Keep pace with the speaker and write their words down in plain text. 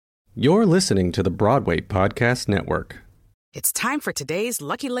You're listening to the Broadway Podcast Network. It's time for today's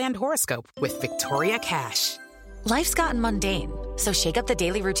Lucky Land horoscope with Victoria Cash. Life's gotten mundane, so shake up the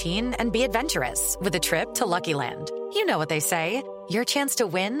daily routine and be adventurous with a trip to Lucky Land. You know what they say, your chance to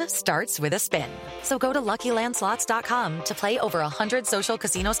win starts with a spin. So go to LuckyLandSlots.com to play over 100 social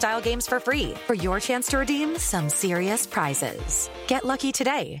casino-style games for free for your chance to redeem some serious prizes. Get lucky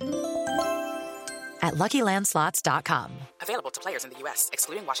today at LuckyLandSlots.com. Available to players in the U.S.,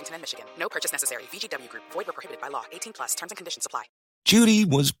 excluding Washington and Michigan. No purchase necessary. VGW Group. Void where prohibited by law. 18+. Terms and conditions apply. Judy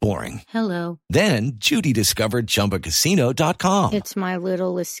was boring. Hello. Then Judy discovered ChumbaCasino.com. It's my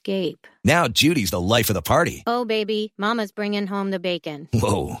little escape. Now Judy's the life of the party. Oh, baby, mama's bringing home the bacon.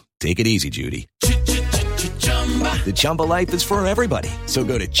 Whoa, take it easy, Judy. The Chumba life is for everybody. So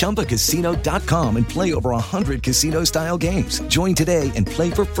go to ChumbaCasino.com and play over 100 casino-style games. Join today and play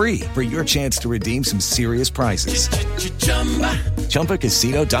for free for your chance to redeem some serious prizes.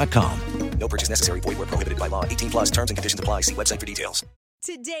 ChumbaCasino.com. No purchase necessary. Void where prohibited by law. 18+. Terms and conditions apply. See website for details.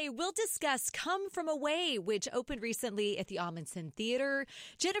 Today, we'll discuss Come From Away, which opened recently at the Ahmanson Theater.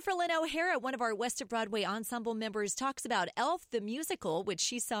 Jennifer Lynn O'Hara, one of our West of Broadway ensemble members, talks about Elf, the musical, which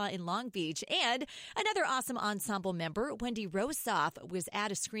she saw in Long Beach. And another awesome ensemble member, Wendy Rosoff, was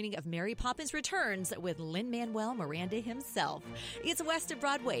at a screening of Mary Poppins Returns with Lin-Manuel Miranda himself. It's West of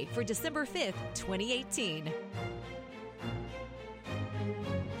Broadway for December 5th, 2018.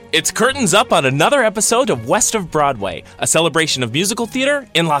 It's curtains up on another episode of West of Broadway, a celebration of musical theater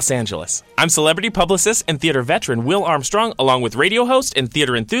in Los Angeles. I'm celebrity publicist and theater veteran Will Armstrong, along with radio host and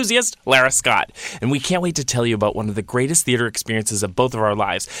theater enthusiast Lara Scott. And we can't wait to tell you about one of the greatest theater experiences of both of our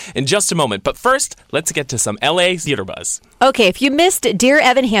lives in just a moment. But first, let's get to some LA theater buzz. Okay, if you missed Dear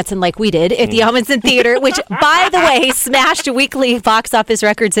Evan Hansen like we did at the Ahmanson Theater, which, by the way, smashed weekly box office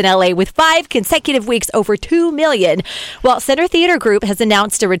records in LA with 5 consecutive weeks over 2 million, well, Center Theater Group has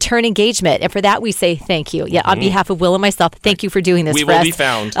announced a return engagement, and for that we say thank you. Yeah, on behalf of Will and myself, thank you for doing this we for us. We will be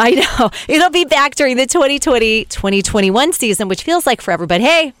found. I know. It'll be back during the 2020-2021 season, which feels like forever, but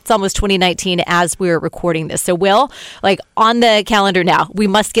hey, it's almost 2019 as we're recording this. So Will, on the calendar now, we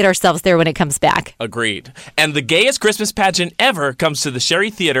must get ourselves there when it comes back. Agreed. And the gayest Christmas pageant ever comes to the Sherry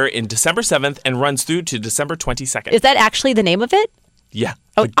Theater in December 7th and runs through to December 22nd. Is that actually the name of it? Yeah.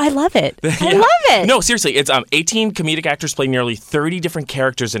 Oh, I love it. I love it. No, seriously, it's 18 comedic actors play nearly 30 different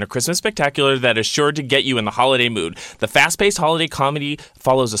characters in a Christmas spectacular that is sure to get you in the holiday mood. The fast-paced holiday comedy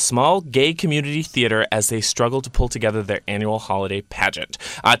follows a small gay community theater as they struggle to pull together their annual holiday pageant.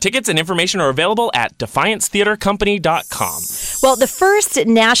 Tickets and information are available at DefianceTheaterCompany.com. Well, the first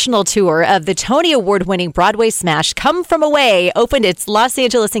national tour of the Tony Award-winning Broadway smash Come From Away opened its Los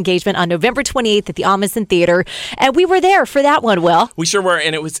Angeles engagement on November 28th at the Ahmanson Theater, and we were there for that one, Will. We sure were.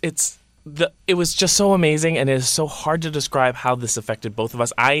 And it was just so amazing, and it is so hard to describe how this affected both of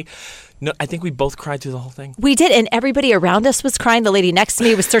us. I think we both cried through the whole thing. We did, and everybody around us was crying. The lady next to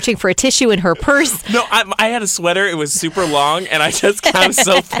me was searching for a tissue in her purse. No, I had a sweater. It was super long, and I'm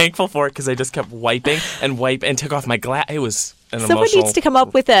so thankful for it because I just kept wiping and took off my glass. It was Someone needs to come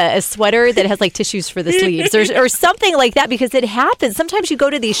up with a sweater that has tissues for the sleeves or something like that, because it happens. Sometimes you go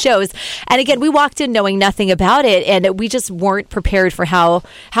to these shows, and again, we walked in knowing nothing about it, and we just weren't prepared for how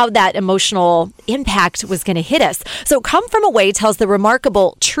that emotional impact was going to hit us. So Come From Away tells the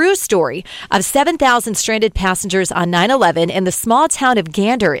remarkable true story of 7,000 stranded passengers on 9/11 in the small town of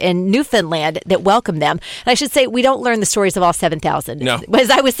Gander in Newfoundland that welcomed them. And I should say, we don't learn the stories of all 7,000. No. As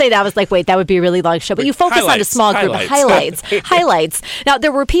I would say that, I was like, wait, that would be a really long show. But you focus on a small group of highlights. Now,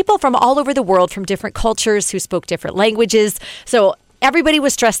 there were people from all over the world, from different cultures, who spoke different languages. So everybody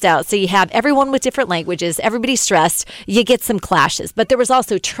was stressed out. So you have everyone with different languages, everybody stressed, you get some clashes. But there was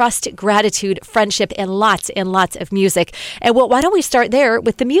also trust, gratitude, friendship, and lots of music. And well, why don't we start there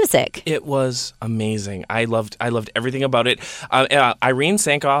with the music? It was amazing. I loved everything about it. Irene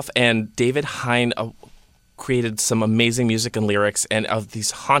Sankoff and David Hein created some amazing music and lyrics, and of these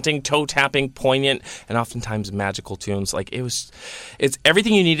haunting, toe-tapping, poignant, and oftentimes magical tunes. It's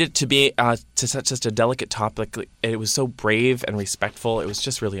everything you needed to be to such a delicate topic. It was so brave and respectful. It was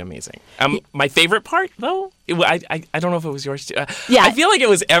just really amazing. My favorite part, though, I don't know if it was yours too. Yeah, I feel like it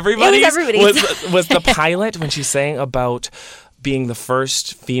was everybody's. Was the pilot when she sang about being the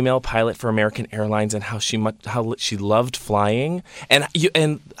first female pilot for American Airlines, and how she loved flying, and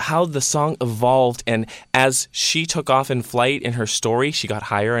how the song evolved, and as she took off in flight in her story, she got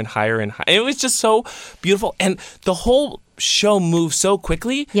higher and higher and higher. It was just so beautiful, and the whole show moves so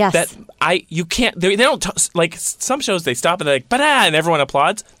quickly that you can't. They don't like some shows. They stop and they're like, "Ba-da!" and everyone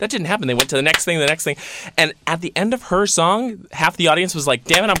applauds. That didn't happen. They went to the next thing, and at the end of her song, half the audience was like,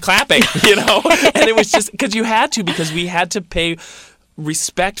 "Damn it, I'm clapping," And it was just because you had to, because we had to pay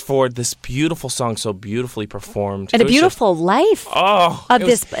respect for this beautiful song, so beautifully performed. And a beautiful life of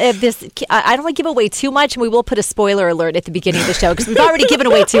this. I don't want to give away too much, and we will put a spoiler alert at the beginning of the show because we've already given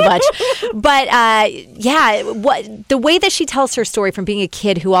away too much. But the way that she tells her story from being a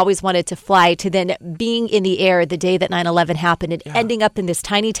kid who always wanted to fly to then being in the air the day that 9/11 happened and ending up in this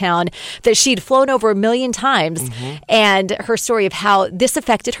tiny town that she'd flown over 1 million times, and her story of how this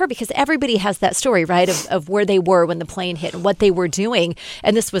affected her, because everybody has that story, right, of where they were when the plane hit and what they were doing.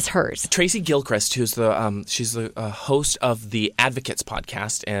 And this was hers. Tracy Gilchrist, who's she's the host of the Advocates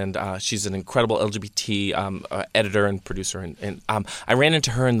podcast, and she's an incredible LGBT editor and producer. And I ran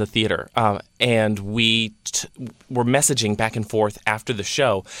into her in the theater, and we were messaging back and forth after the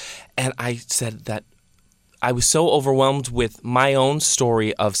show, and I said that I was so overwhelmed with my own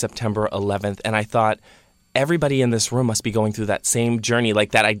story of September 11th, and I thought everybody in this room must be going through that same journey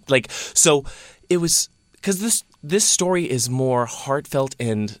like that. So it was because this story is more heartfelt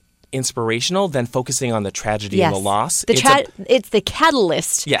and inspirational than focusing on the tragedy and the loss. It's the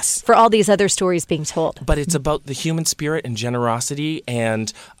catalyst for all these other stories being told. But it's about the human spirit and generosity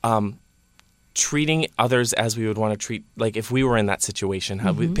and treating others as we would want to treat, like if we were in that situation, how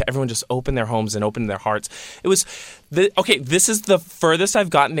everyone just opened their homes and opened their hearts. It was, this is the furthest I've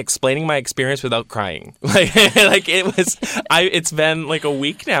gotten explaining my experience without crying. It's been like a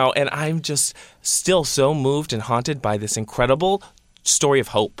week now, and I'm just still so moved and haunted by this incredible story of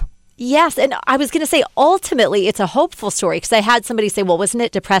hope. Yes, and I was going to say, ultimately, it's a hopeful story, because I had somebody say, well, wasn't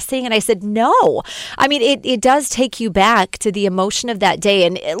it depressing? And I said, no. I mean, it does take you back to the emotion of that day.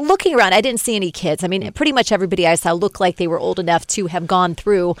 And looking around, I didn't see any kids. I mean, pretty much everybody I saw looked like they were old enough to have gone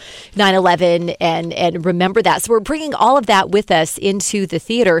through 9/11 and remember that. So we're bringing all of that with us into the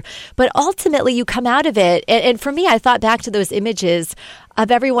theater. But ultimately, you come out of it. And for me, I thought back to those images of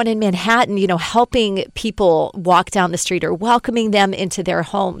everyone in Manhattan, helping people walk down the street or welcoming them into their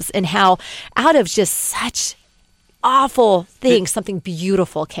homes, and how out of just such awful things, something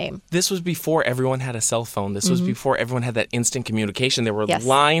beautiful came. This was before everyone had a cell phone. This was before everyone had that instant communication. There were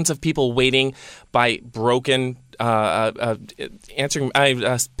lines of people waiting by broken answering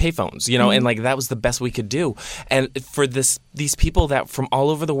payphones, and that was the best we could do. And for these people that from all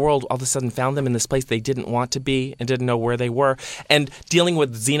over the world all of a sudden found them in this place they didn't want to be and didn't know where they were, and dealing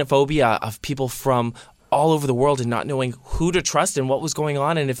with xenophobia of people from all over the world and not knowing who to trust and what was going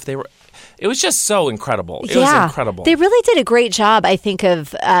on, and if they were. It was just so incredible. It was incredible. They really did a great job, I think,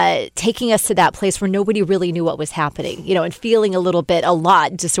 of taking us to that place where nobody really knew what was happening, and feeling a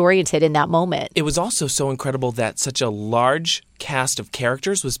lot disoriented in that moment. It was also so incredible that such a large cast of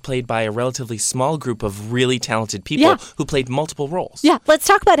characters was played by a relatively small group of really talented people who played multiple roles. Yeah, let's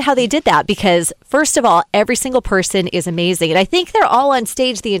talk about how they did that, because first of all, every single person is amazing. And I think they're all on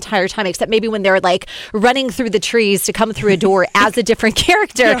stage the entire time, except maybe when they're running through the trees to come through a door as a different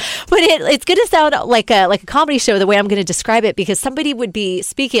character. But it's going to sound like a comedy show the way I'm going to describe it, because somebody would be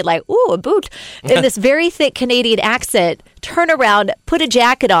speaking ooh, a boot, in this very thick Canadian accent, turn around, put a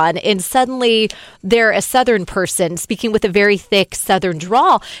jacket on, and suddenly they're a Southern person speaking with a very thick Southern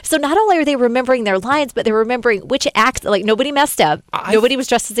drawl. So not only are they remembering their lines, but they're remembering which accent. Nobody messed up. Nobody was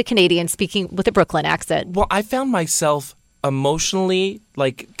dressed as a Canadian speaking with a Brooklyn accent. Well, I found myself emotionally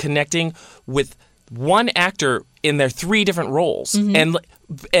connecting with one actor in their 3 different roles,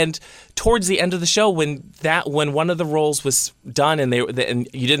 and towards the end of the show, when one of the roles was done, and and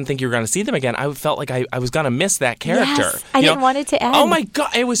you didn't think you were going to see them again, I felt like I was going to miss that character. Yes, I didn't want it to end. Oh my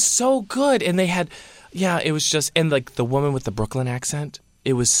God, it was so good, and they had, it was just, and the woman with the Brooklyn accent.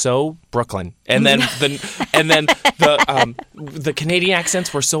 It was so Brooklyn, and then the Canadian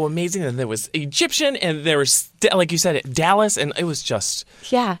accents were so amazing, and there was Egyptian, and there was, like you said, Dallas, and it was just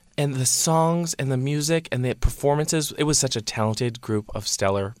and the songs and the music and the performances. It was such a talented group of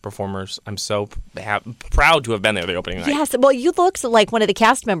stellar performers. I'm so proud to have been there the opening night. Yes, well, you looked like one of the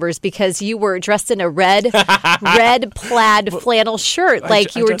cast members because you were dressed in a red plaid flannel shirt,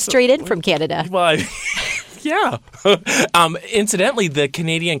 you were straight in from Canada. Well, yeah. Incidentally, the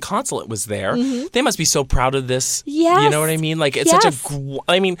Canadian consulate was there. They must be so proud of this. Yes. You know what I mean? It's such a...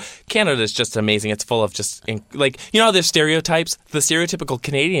 Canada is just amazing. It's full of just... there's stereotypes. The stereotypical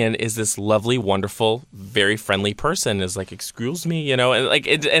Canadian is this lovely, wonderful, very friendly person. Is excuse me, and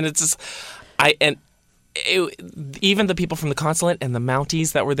it's just... even the people from the consulate and the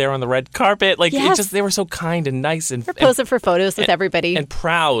Mounties that were there on the red carpet, they were so kind and nice. And they're posing for photos with everybody. And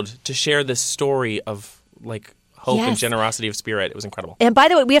proud to share this story of, hope and Yes. generosity of spirit. It was incredible. And by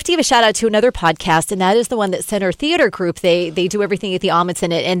the way, we have to give a shout out to another podcast, and that is the one that Center Theater Group. They do everything at the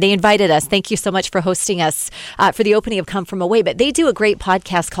Amundsen, and they invited us. Thank you so much for hosting us for the opening of Come From Away. But they do a great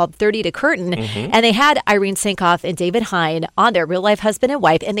podcast called 30 to Curtain, and they had Irene Sankoff and David Hein on there, real life husband and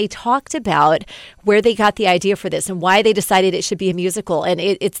wife, and they talked about where they got the idea for this and why they decided it should be a musical. And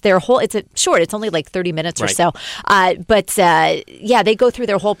it's their whole. It's a short. It's only like 30 minutes or so. But they go through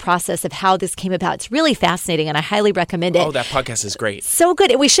their whole process of how this came about. It's really fascinating, and I highly recommend it. Oh, that podcast is great. So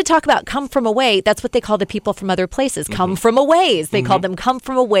good. And we should talk about Come From Away. That's what they call the people from other places. Come From Aways. They call them Come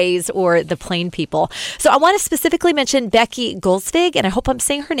From Aways or the Plain People. So I want to specifically mention Becky Gulsvig, and I hope I'm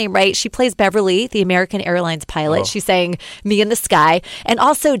saying her name right. She plays Beverly, the American Airlines pilot. She's saying Me in the Sky. And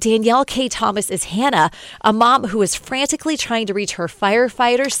also Danielle K. Thomas is Hannah, a mom who is frantically trying to reach her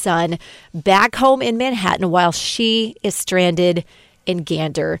firefighter son back home in Manhattan while she is stranded in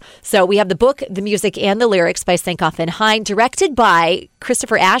Gander. So we have the book, the music, and the lyrics by Sankoff and Hein, directed by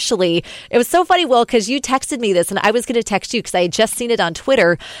Christopher Ashley. It was so funny, Will, because you texted me this, and I was going to text you because I had just seen it on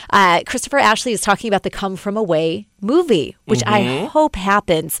Twitter. Christopher Ashley is talking about the Come From Away movie, which I hope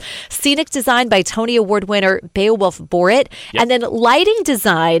happens. Scenic design by Tony Award winner Beowulf Boritt, and then lighting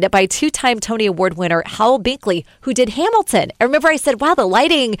design by two-time Tony Award winner Howell Binkley, who did Hamilton. I remember I said, wow, the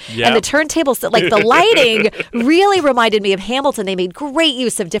lighting and the turntables, like the lighting really reminded me of Hamilton. They made great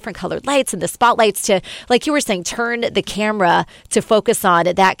use of different colored lights and the spotlights to, like you were saying, turn the camera to focus on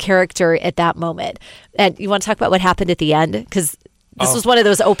that character at that moment. And you want to talk about what happened at the end? Because this was one of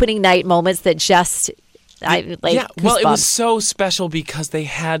those opening night moments that just... Well, it was so special because they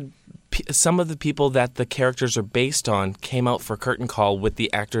had some of the people that the characters are based on came out for curtain call with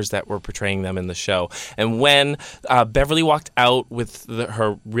the actors that were portraying them in the show. And when Beverly walked out with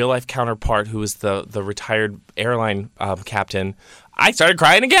her real life counterpart, who was the retired airline captain, I started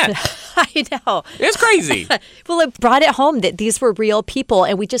crying again. I know. It's crazy. Well, it brought it home that these were real people,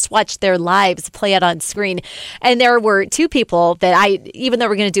 and we just watched their lives play out on screen. And there were two people that even though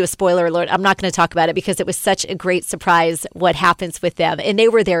we're going to do a spoiler alert, I'm not going to talk about it because it was such a great surprise what happens with them. And they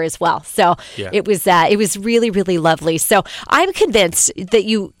were there as well. So it was really, really lovely. So I'm convinced that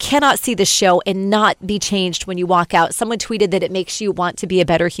you cannot see the show and not be changed when you walk out. Someone tweeted that it makes you want to be a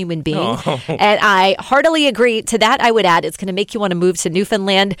better human being. And I heartily agree. To that, I would add, it's going to make you want to move to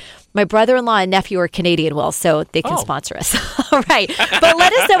Newfoundland. My brother-in-law and nephew are Canadian, Will, so they can sponsor us. All right. But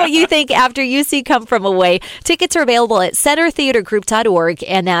let us know what you think after you see Come From Away. Tickets are available at centertheatergroup.org,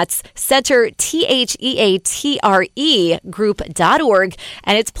 and that's Center, THEATRE group.org,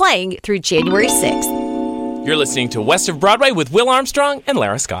 and it's playing through January 6th. You're listening to West of Broadway with Will Armstrong and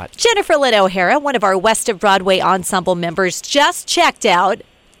Lara Scott. Jennifer Lynn O'Hara, one of our West of Broadway ensemble members, just checked out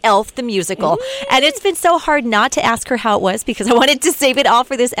Elf the Musical. And it's been so hard not to ask her how it was because I wanted to save it all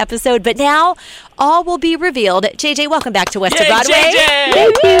for this episode. But now all will be revealed. JJ, welcome back to West of Broadway. JJ!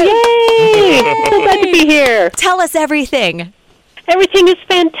 Thank you. Yay! So glad to be here. Tell us everything. Everything is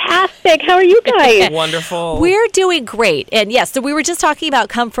fantastic. How are you guys? Wonderful. We're doing great. And yes, so we were just talking about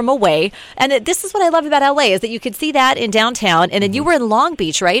Come From Away. And this is what I love about LA is that you could see that in downtown. And then you were in Long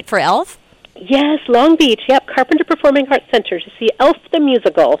Beach, right, for Elf? Yes, Long Beach. Yep, Carpenter Performing Arts Center to see Elf the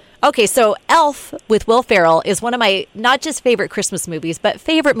Musical. Okay, so Elf with Will Ferrell is one of my not just favorite Christmas movies, but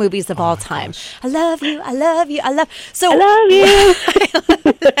favorite movies of all time. I love you, I love you, I love. So I love you.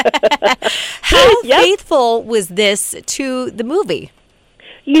 How faithful was this to the movie?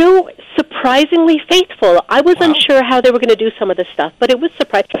 You know, surprisingly faithful. I was unsure how they were going to do some of this stuff, but it was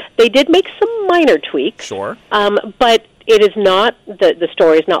surprising. They did make some minor tweaks. Sure. But it is not, the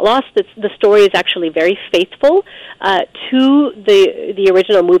story is not lost. The story is actually very faithful to the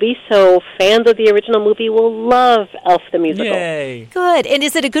original movie, so fans of the original movie will love Elf the Musical. Yay. Good. And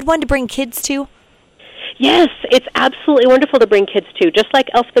is it a good one to bring kids to? Yes, it's absolutely wonderful to bring kids to. Just like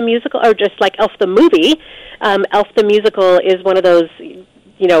Elf the Musical, or just like Elf the movie, Elf the Musical is one of those,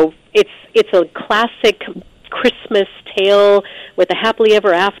 you know, it's a classic Christmas tale with a happily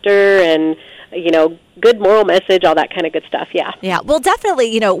ever after and, you know, good moral message, all that kind of good stuff, yeah. Yeah, well, definitely,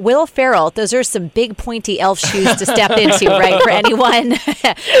 you know, Will Ferrell, those are some big pointy elf shoes to step into, right, for anyone,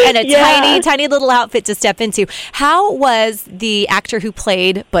 and a tiny, tiny little outfit to step into. How was the actor who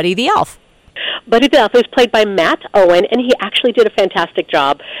played Buddy the Elf? Buddy the Elf was played by Matt Owen, and he actually did a fantastic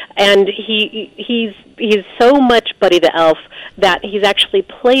job. And he's so much Buddy the Elf that he's actually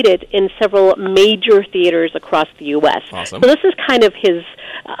played it in several major theaters across the U.S. Awesome. So this is kind of his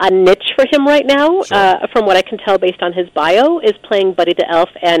a niche for him right now, from what I can tell based on his bio, is playing Buddy the Elf.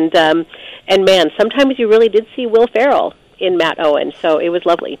 And man, sometimes you really did see Will Ferrell in Matt Owen, so it was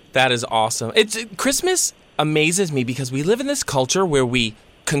lovely. That is awesome. Christmas amazes me because we live in this culture where we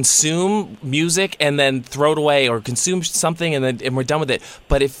consume music and then throw it away, or consume something and we're done with it.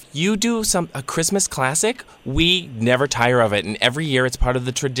 But if you do a Christmas classic, we never tire of it, and every year it's part of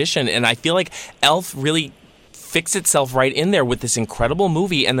the tradition. And I feel like Elf really fixed itself right in there with this incredible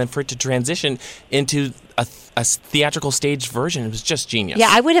movie, and then for it to transition into a theatrical stage version, it was just genius. Yeah,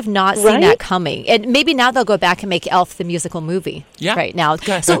 I would have not seen that coming. And maybe now they'll go back and make Elf the musical movie. Yeah. Right now.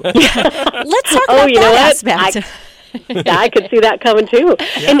 So let's talk about you know that what? aspect. Yeah, I could see that coming too.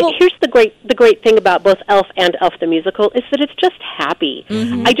 Yeah. And here's the great thing about both Elf and Elf the Musical is that it's just happy.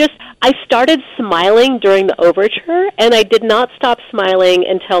 Mm-hmm. I started smiling during the overture, and I did not stop smiling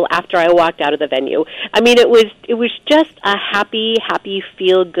until after I walked out of the venue. I mean, it was just a happy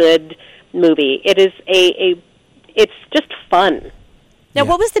feel good movie. It is it's just fun. Now,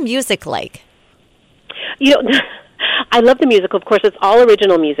 what was the music like? You know, I love the musical. Of course, it's all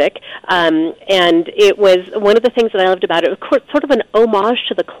original music, and it was one of the things that I loved about it. Of course, sort of an homage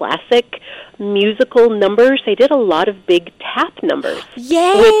to the classic musical numbers. They did a lot of big tap numbers.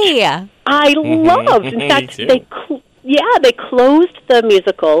 Yay! Which I loved. In fact, they closed the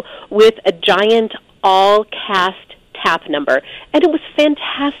musical with a giant all-cast tap number, and it was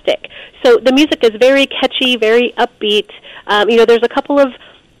fantastic. So the music is very catchy, very upbeat. There's a couple of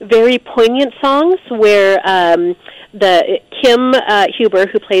very poignant songs where the Kim Huber,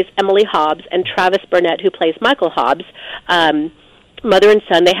 who plays Emily Hobbs, and Travis Burnett, who plays Michael Hobbs, mother and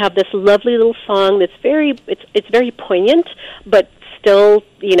son, they have this lovely little song that's it's very poignant, but still,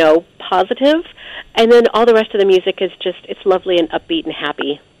 positive. And then all the rest of the music is it's lovely and upbeat and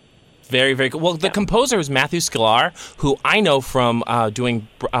happy. Very, very cool. Well, the composer is Matthew Sklar, who I know from doing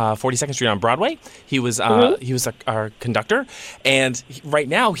 42nd Street on Broadway. He was our conductor, and right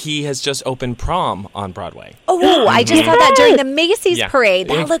now he has just opened Prom on Broadway. Oh, I just saw that during the Macy's parade.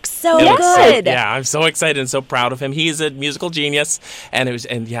 That looks so good. Yeah, I'm so excited and so proud of him. He is a musical genius, and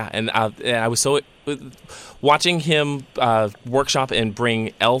I was so. Watching him workshop and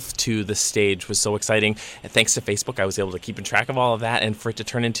bring Elf to the stage was so exciting. And thanks to Facebook, I was able to keep in track of all of that. And for it to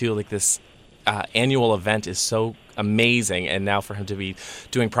turn into like this annual event is so amazing. And now for him to be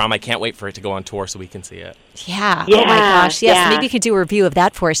doing Prom, I can't wait for it to go on tour so we can see it. Yeah. Oh, my gosh. Yes. Yeah. Maybe you could do a review of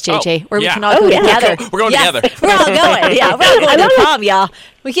that for us, JJ. Or we can all go together. We're going together. We're all going. Yeah. We're all going to Prom, y'all.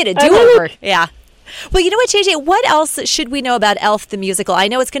 We get a do-over. Yeah. Well, you know what, JJ? What else should we know about Elf the Musical? I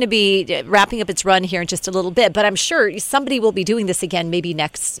know it's going to be wrapping up its run here in just a little bit, but I'm sure somebody will be doing this again maybe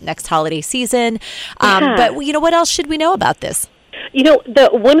next holiday season. But, what else should we know about this?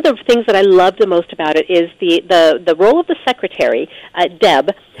 One of the things that I love the most about it is the role of the secretary,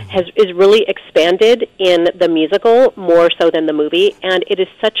 Deb, is really expanded in the musical more so than the movie, and it is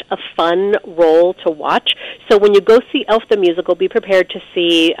such a fun role to watch. So when you go see Elf the Musical, be prepared to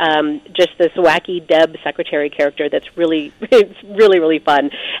see just this wacky Deb secretary character that's it's really, really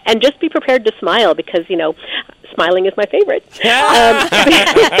fun. And just be prepared to smile because, smiling is my favorite.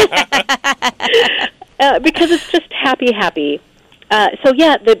 Because it's just happy.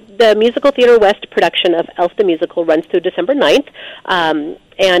 The Musical Theater West production of Elf the Musical runs through December 9th,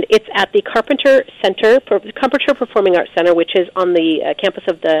 and it's at the Carpenter Performing Arts Center, which is on the campus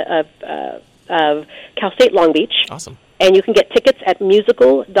of Cal State Long Beach. Awesome. And you can get tickets at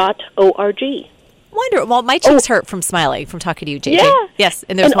musical.org. Wonderful. Well, my cheeks hurt from smiling, from talking to you, JJ. Yeah. Yes,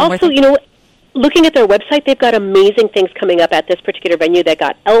 and there's one more thing. Looking at their website, they've got amazing things coming up at this particular venue. They've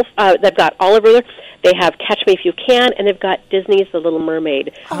got they've got Oliver, they have Catch Me If You Can, and they've got Disney's The Little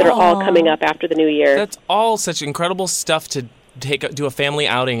Mermaid that are all coming up after the new year. That's all such incredible stuff to do a family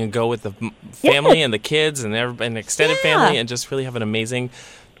outing and go with the family and the kids and an extended family and just really have an amazing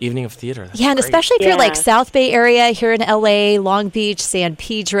evening of theater. That's and great. Especially if you're like South Bay area here in LA, Long Beach, San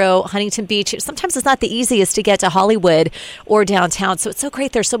Pedro, Huntington Beach. Sometimes it's not the easiest to get to Hollywood or downtown. So it's so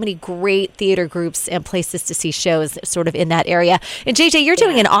great. There's so many great theater groups and places to see shows sort of in that area. And JJ, you're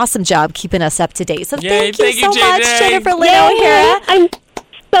doing an awesome job keeping us up to date. So thank you so much, Jennifer Lynn O'Hara. I'm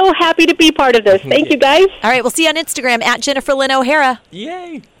so happy to be part of this. Thank you, guys. All right, we'll see you on Instagram at Jennifer Lynn O'Hara.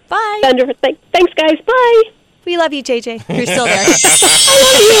 Yay. Bye. Thanks, guys. Bye. We love you, JJ. You're still there. I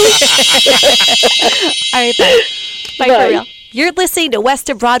love All you. right, bye. Bye for real. You're listening to West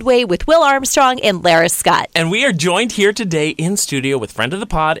of Broadway with Will Armstrong and Lara Scott. And we are joined here today in studio with friend of the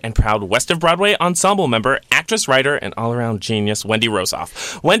pod and proud West of Broadway ensemble member, actress, writer, and all-around genius, Wendy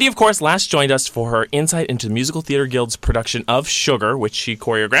Rosoff. Wendy, of course, last joined us for her insight into the Musical Theater Guild's production of Sugar, which she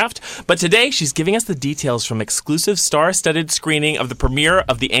choreographed. But today, she's giving us the details from exclusive star-studded screening of the premiere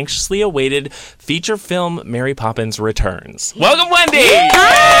of the anxiously awaited feature film Mary Poppins Returns. Welcome, Wendy!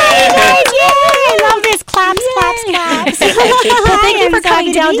 Hi! Yay! I love this. Claps, claps, claps. Well, thank you for for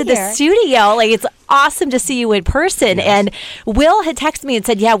coming down to the here. studio. Like, it's awesome to see you in person. Yes. And Will had texted me and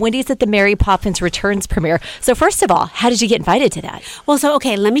said, yeah, Wendy's at the Mary Poppins Returns premiere. So first of all, how did you get invited to that? Well, so,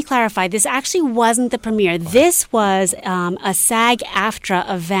 okay, let me clarify. This actually wasn't the premiere. This was a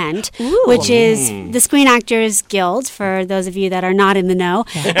SAG-AFTRA event, which is the Screen Actors Guild, for those of you that are not in the know.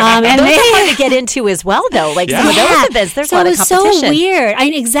 And those are fun to get into as well, though. Like some of those events, there's a lot of competition. So it was so weird.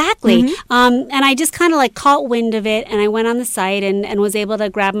 Exactly. And I just kind of like caught wind of it, and I went on the site and was able to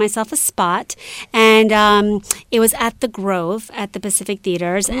grab myself a spot. And it was at the Grove at the Pacific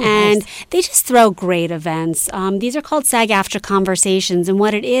Theaters, and they just throw great events. These are called SAG-AFTRA Conversations, and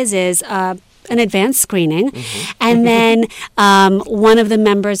what it is an advanced screening, and then one of the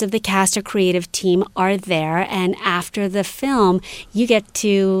members of the cast or creative team are there, and after the film you get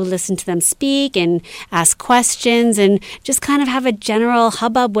to listen to them speak and ask questions and just kind of have a general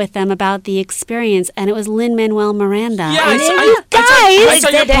hubbub with them about the experience. And it was Lin-Manuel Miranda. Yeah, and I saw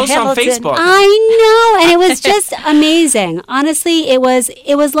your post on Facebook. I know, and it was just amazing. Honestly, it was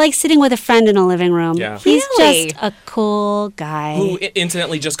like sitting with a friend in a living room. Yeah. He's Really? just a cool guy. Who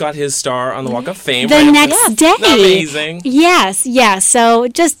incidentally just got his star on the Walk of Fame. The right? next day. Amazing. Yes. So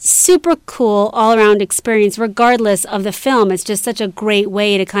just super cool all around experience, regardless of the film. It's just such a great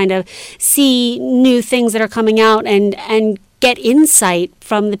way to kind of see new things that are coming out and get insight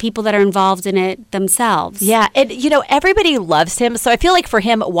from the people that are involved in it themselves. Yeah, and everybody loves him, so I feel like for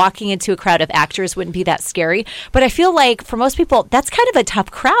him, walking into a crowd of actors wouldn't be that scary. But I feel like for most people, that's kind of a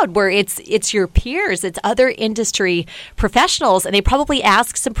tough crowd where it's your peers, it's other industry professionals, and they probably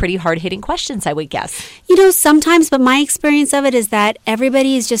ask some pretty hard-hitting questions, I would guess. Sometimes, but my experience of it is that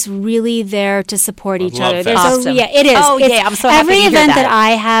everybody is just really there to support each love other. fest. Awesome. It is. Oh, yeah, I'm so happy every to hear event that.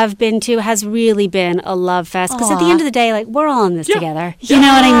 I have been to has really been a love fest, because at the Aw. end of the day, like, we're all in this together. You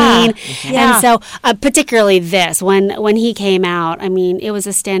know what I mean? Yeah. And so, particularly this, when he came out, I mean, it was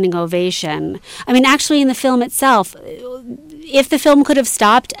a standing ovation. I mean, actually, in the film itself, if the film could have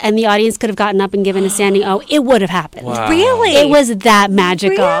stopped and the audience could have gotten up and given a standing O, it would have happened. Wow. Really? It was that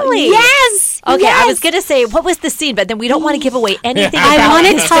magical. Really? Yes. Okay, yes. I was going to say, what was the scene? But then we don't want to give away anything I about want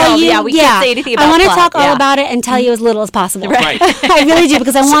to this tell film. you. Yeah, we can't say anything about I want to plot. talk all Yeah. about it and tell you as little as possible. Right. I really do,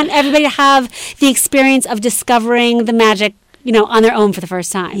 because I want everybody to have the experience of discovering the magic, on their own for the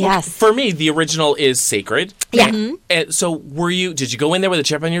first time. Yes. For me, the original is sacred. Yeah. And so did you go in there with a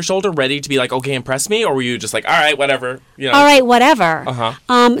chip on your shoulder, ready to be like, okay, impress me? Or were you just like, all right, whatever? All right, whatever.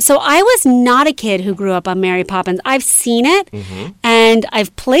 Uh-huh. So I was not a kid who grew up on Mary Poppins. I've seen it, and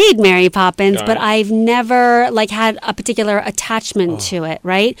I've played Mary Poppins, but I've never had a particular attachment to it,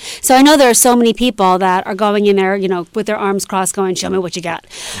 right? So I know there are so many people that are going in there, with their arms crossed going, show me what you got.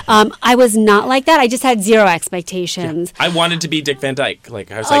 I was not like that. I just had zero expectations. I wanted to be Dick Van Dyke.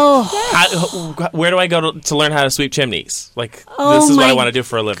 Like, I was like, where do I go to learn how to sweep chimneys? Like, this is what I want to do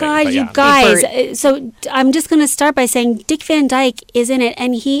for a living. God, But you yeah. guys. So I'm just going to start by saying Dick Van Dyke is in it,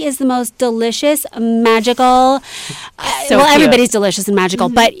 and he is the most delicious, magical. So cute. Everybody's delicious and magical,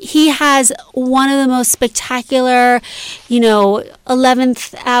 but he has one of the most spectacular,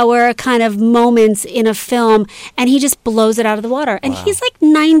 11th hour kind of moments in a film, and he just blows it out of the water. And he's like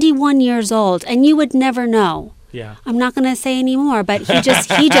 91 years old, and you would never know. Yeah. I'm not going to say any more, but he just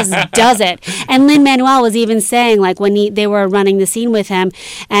does it. And Lin-Manuel was even saying, like, when they were running the scene with him,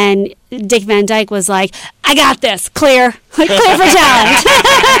 and Dick Van Dyke was like, I got this, clear for talent.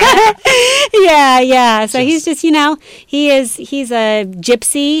 yeah. So he's just, he's a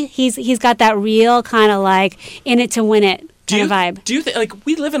gypsy. He's got that real kind of like in it to win it kind of vibe. Do you think,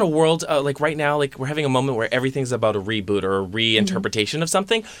 we live in a world, right now, we're having a moment where everything's about a reboot or a reinterpretation of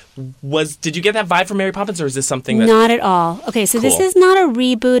something. Did you get that vibe from Mary Poppins, or is this something that... Not at all. Okay, so this Cool. is not a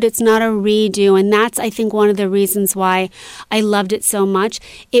reboot. It's not a redo. And that's, I think, one of the reasons why I loved it so much.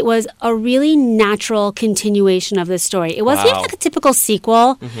 It was a really natural continuation of the story. It wasn't even like a typical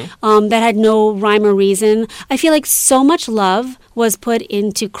sequel that had no rhyme or reason. I feel like so much love was put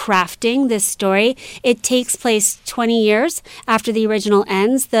into crafting this story. It takes place 20 years after the original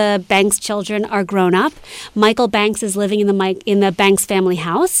ends. The Banks children are grown up. Michael Banks is living in the Banks family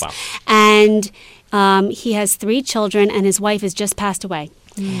house. Wow. And he has 3 children, and his wife has just passed away.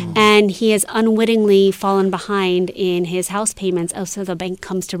 And he has unwittingly fallen behind in his house payments. Oh, so the bank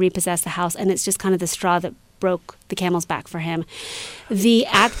comes to repossess the house, and it's just kind of the straw that broke the camel's back for him. The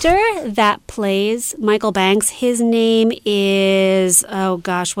actor that plays Michael Banks, his name is, oh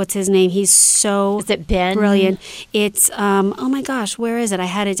gosh, what's his name? He's so Is it Ben? brilliant. It's, oh my gosh, where is it? I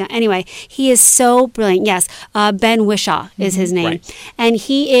had it down. Anyway, he is so brilliant. Yes, Ben Whishaw is his name. Right. And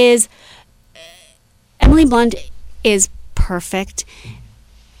he is, Emily Blunt is perfect.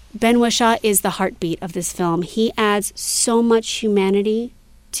 Ben Whishaw is the heartbeat of this film. He adds so much humanity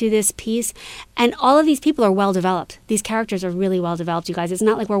to this piece, and all of these people are well developed. These characters are really well developed, you guys. It's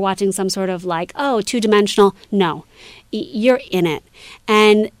not like we're watching some sort of like, two-dimensional. No, you're in it.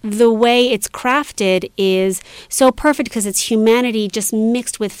 And the way it's crafted is so perfect because it's humanity just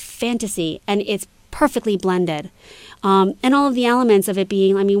mixed with fantasy, and it's perfectly blended. And all of the elements of it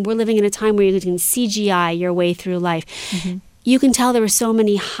being, we're living in a time where you can CGI your way through life. Mm-hmm. You can tell there were so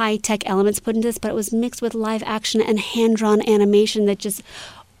many high-tech elements put into this, but it was mixed with live action and hand-drawn animation that just,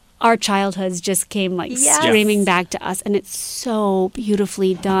 our childhoods just came streaming back to us. And it's so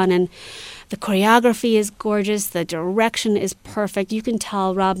beautifully done. And the choreography is gorgeous. The direction is perfect. You can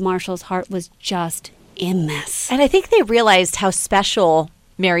tell Rob Marshall's heart was just in this. And I think they realized how special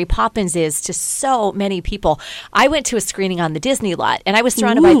Mary Poppins is to so many people. I went to a screening on the Disney lot, and I was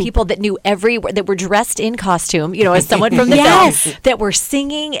surrounded by people that knew every word, that were dressed in costume, as someone from the film, that were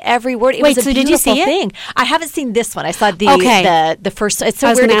singing every word. It was a beautiful did you see thing. I haven't seen this one. I saw the first. It's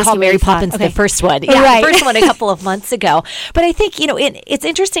so weird to call Mary Poppins the first one. Yeah, right. The first one a couple of months ago. But I think it's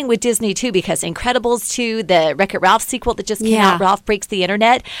interesting with Disney too, because Incredibles 2, the Wreck-It Ralph sequel that just came out, Ralph Breaks the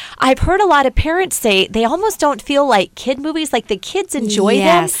Internet. I've heard a lot of parents say they almost don't feel like kid movies. Like the kids enjoy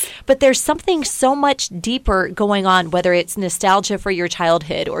them. But there's something so much deeper going on, whether it's nostalgia for your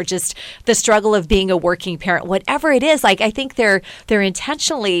childhood or just the struggle of being a working parent, whatever it is. Like I think they're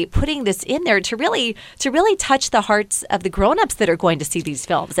intentionally putting this in there to really touch the hearts of the grown-ups that are going to see these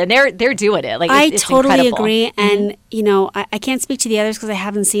films, and they're doing it. Like it's totally incredible. Agree, and I can't speak to the others because I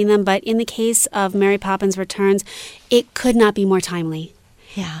haven't seen them, but in the case of Mary Poppins Returns, it could not be more timely.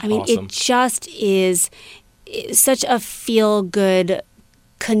 Yeah, awesome. It just is such a feel-good,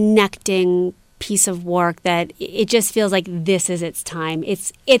 connecting piece of work that it just feels like this is its time.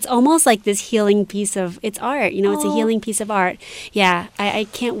 It's almost like this healing piece of it's art. It's a healing piece of art. Yeah, I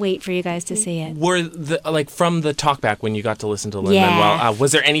can't wait for you guys to see it. Were from the talkback when you got to listen to Lin-Manuel,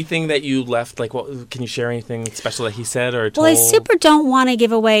 was there anything that you left? Like, can you share anything special that he said or told? Well, I super don't want to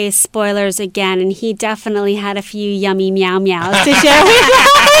give away spoilers again, and he definitely had a few yummy meow meows to share with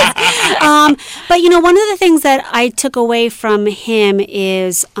us. But one of the things that I took away from him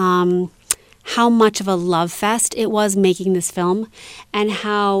is how much of a love fest it was making this film, and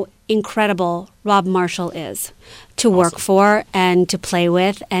how incredible Rob Marshall is to work for and to play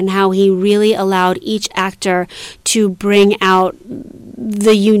with, and how he really allowed each actor to bring out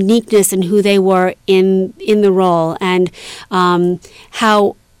the uniqueness and who they were in the role, and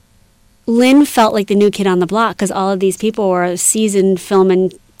how Lin felt like the new kid on the block because all of these people were seasoned film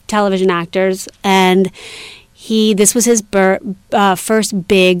and television actors, and this was his first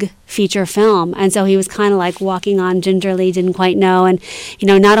big feature film, and so he was kind of like walking on gingerly, didn't quite know. And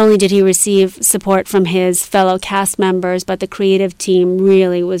not only did he receive support from his fellow cast members, but the creative team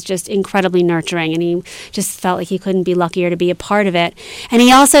really was just incredibly nurturing, and he just felt like he couldn't be luckier to be a part of it. And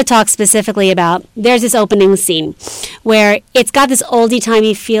he also talked specifically about, there's this opening scene where it's got this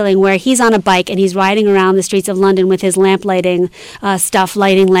oldie-timey feeling where he's on a bike and he's riding around the streets of London with his lamp lighting stuff,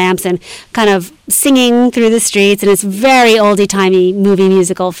 lighting lamps and kind of singing through the streets, and it's very oldie-timey movie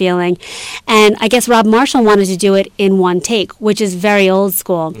musical feeling. And I guess Rob Marshall wanted to do it in one take, which is very old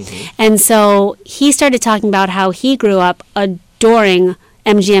school. Mm-hmm. And so he started talking about how he grew up adoring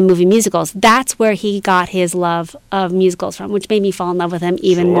MGM movie musicals. That's where he got his love of musicals from, which made me fall in love with him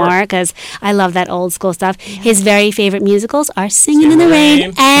even more because I love that old school stuff. Yeah. His very favorite musicals are Singin' in the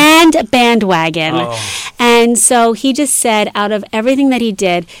Rain and Bandwagon. Oh. And so he just said out of everything that he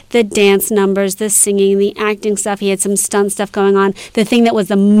did, the dance numbers, the singing, the acting stuff, he had some stunt stuff going on. The thing that was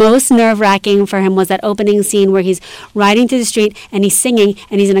the most nerve-wracking for him was that opening scene where he's riding through the street and he's singing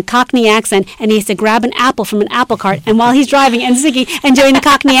and he's in a Cockney accent and he has to grab an apple from an apple cart, and while he's driving and singing and doing the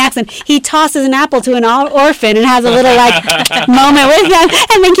Cockney accent, he tosses an apple to an orphan and has a little moment with them,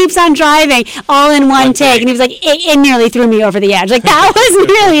 and then keeps on driving all in one take. And he was like, it nearly threw me over the edge. Like that was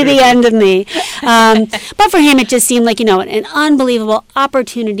really the end of me. But for him, it just seemed like an unbelievable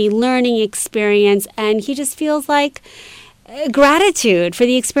opportunity, learning experience, and he just feels like gratitude for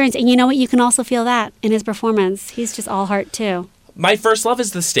the experience. And you know what? You can also feel that in his performance. He's just all heart too. My first love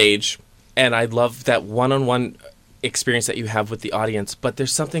is the stage, and I love that one-on-one experience that you have with the audience, but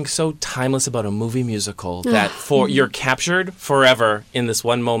there's something so timeless about a movie musical that you're captured forever in this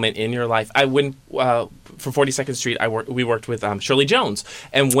one moment in your life. I went for 42nd Street. We worked with Shirley Jones,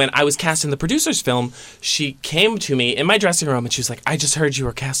 and when I was cast in the producer's film, she came to me in my dressing room and she was like, "I just heard you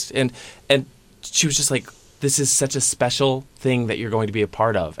were cast," and she was just like, "This is such a special thing that you're going to be a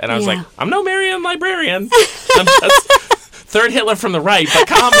part of." And I was like, "I'm no Marian librarian. I'm just third Hitler from the right, but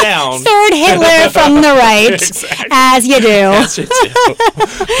calm down. Third Hitler from the right, Exactly. as you do. As you do.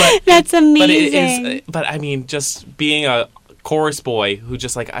 But, That's amazing. But it is. But I mean, just being a chorus boy who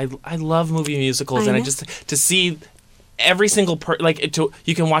just like I love movie musicals, and I just to see every single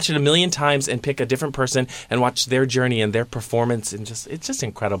you can watch it a million times and pick a different person and watch their journey and their performance, and it's just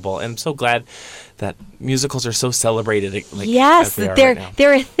incredible. And I'm so glad that musicals are so celebrated. Yes,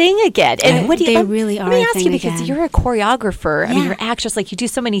 they're a thing again. And what do you? They really are. Let me a ask thing you, because again. you're a choreographer. I mean, you're an actress. Like, you do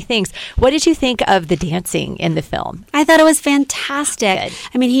so many things. What did you think of the dancing in the film? I thought it was fantastic. Good.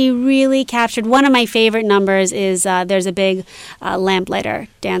 I mean, he really captured one of my favorite numbers. Is there's a big lamplighter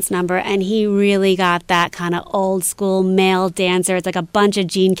dance number, and he really got that kind of old school male dancer. It's like a bunch of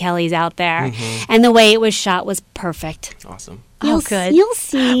Gene Kellys out there, and the way it was shot was perfect. Awesome. Good. You'll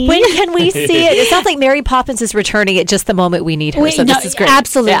see. When can we see it? It sounds like Mary Poppins is returning at just the moment we need her. This is great.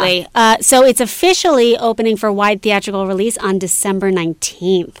 Absolutely. Yeah. So it's officially opening for wide theatrical release on December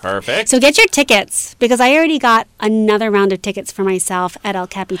 19th. Perfect. So get your tickets, because I already got another round of tickets for myself at El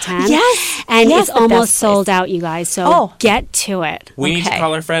Capitan. Yes. And Yes, it's the almost best sold out, you guys. So get to it. We need to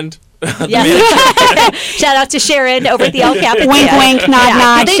call our friend. Yes. Shout out to Sharon over at the El Capitan. Wink, wink, nod,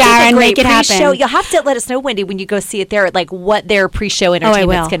 nod. They do Sharon, a great make it happen. pre-show. You'll have to let us know, Wendy, when you go see it there, like what their pre-show I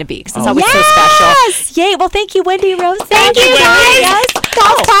entertainment's will. going to be, because it's always so special. Yay! Well, thank you, Wendy Rose. Thank you, guys. Yes.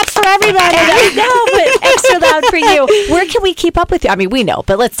 Golf claps for everybody. I know, but extra loud for you. Where can we keep up with you? I mean, we know,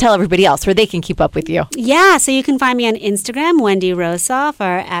 but let's tell everybody else where they can keep up with you. Yeah, so you can find me on Instagram, Wendy Rosoff,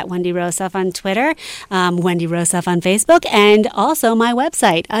 or at Wendy Rosoff on Twitter, Wendy Rosoff on Facebook, and also my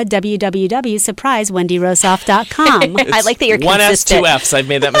website, www.surprisewendyrosoff.com. I like that you're one consistent. S, 2 Fs. I've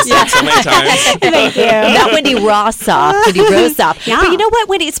made that mistake so many times. Thank you. Not Wendy Rosoff, Wendy Rosoff. Yeah. But you know what,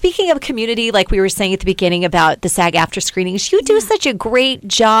 Wendy, speaking of community, like we were saying at the beginning about the SAG-AFTRA screenings, you do such a great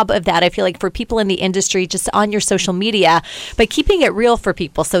job of that, I feel like, for people in the industry, just on your social media, by keeping it real for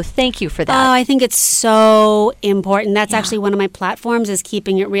people. So thank you for that. Oh, I think it's so important. That's actually one of my platforms, is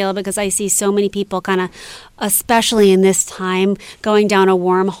keeping it real, because I see so many people kind of, especially in this time, going down a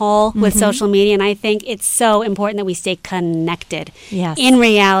wormhole with social media. And I think it's so important that we stay connected in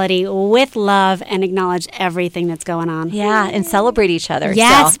reality with love and acknowledge everything that's going on. Yeah, and celebrate each other.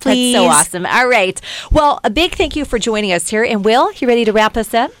 Yes, so, please. That's so awesome. All right. Well, a big thank you for joining us here. And Will, you ready to wrap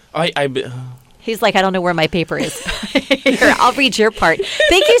us up? He's like, I don't know where my paper is. Here, I'll read your part.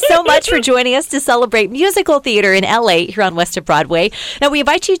 Thank you so much for joining us to celebrate musical theater in LA here on West of Broadway. Now, we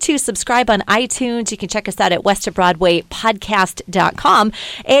invite you to subscribe on iTunes. You can check us out at westofbroadwaypodcast.com.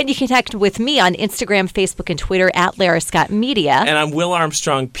 And you can connect with me on Instagram, Facebook, and Twitter at Lara Scott Media. And I'm Will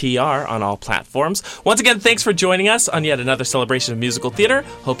Armstrong PR on all platforms. Once again, thanks for joining us on yet another celebration of musical theater.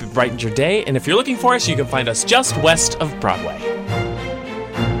 Hope it brightened your day. And if you're looking for us, you can find us just west of Broadway.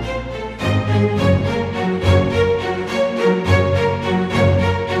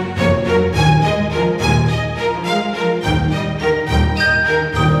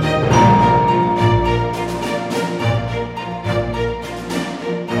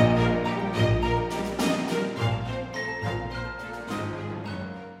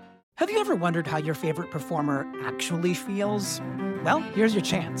 Have you ever wondered how your favorite performer actually feels? Well, here's your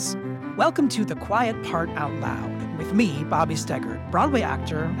chance. Welcome to The Quiet Part Out Loud with me, Bobby Steggert, Broadway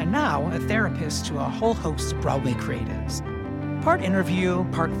actor and now a therapist to a whole host of Broadway creatives. Part interview,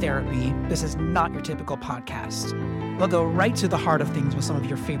 part therapy, this is not your typical podcast. We'll go right to the heart of things with some of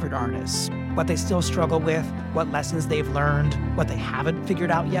your favorite artists, what they still struggle with, what lessons they've learned, what they haven't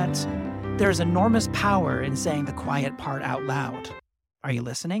figured out yet. There's enormous power in saying the quiet part out loud. Are you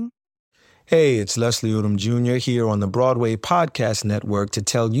listening? Hey, it's Leslie Odom Jr. here on the Broadway Podcast Network to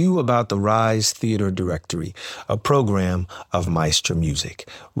tell you about the Rise Theater Directory, a program of Maestra Music.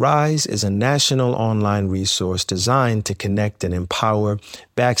 Rise is a national online resource designed to connect and empower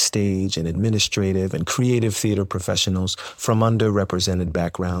backstage and administrative and creative theater professionals from underrepresented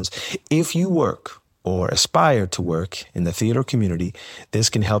backgrounds. If you work or aspire to work in the theater community, this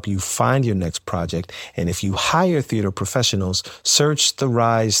can help you find your next project. And if you hire theater professionals, search the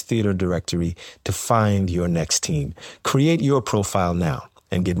Rise Theater Directory to find your next team. Create your profile now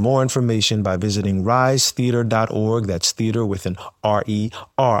and get more information by visiting risetheater.org. That's theater with an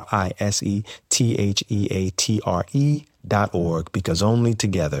RERISETHEATRE.org, because only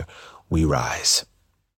together we rise.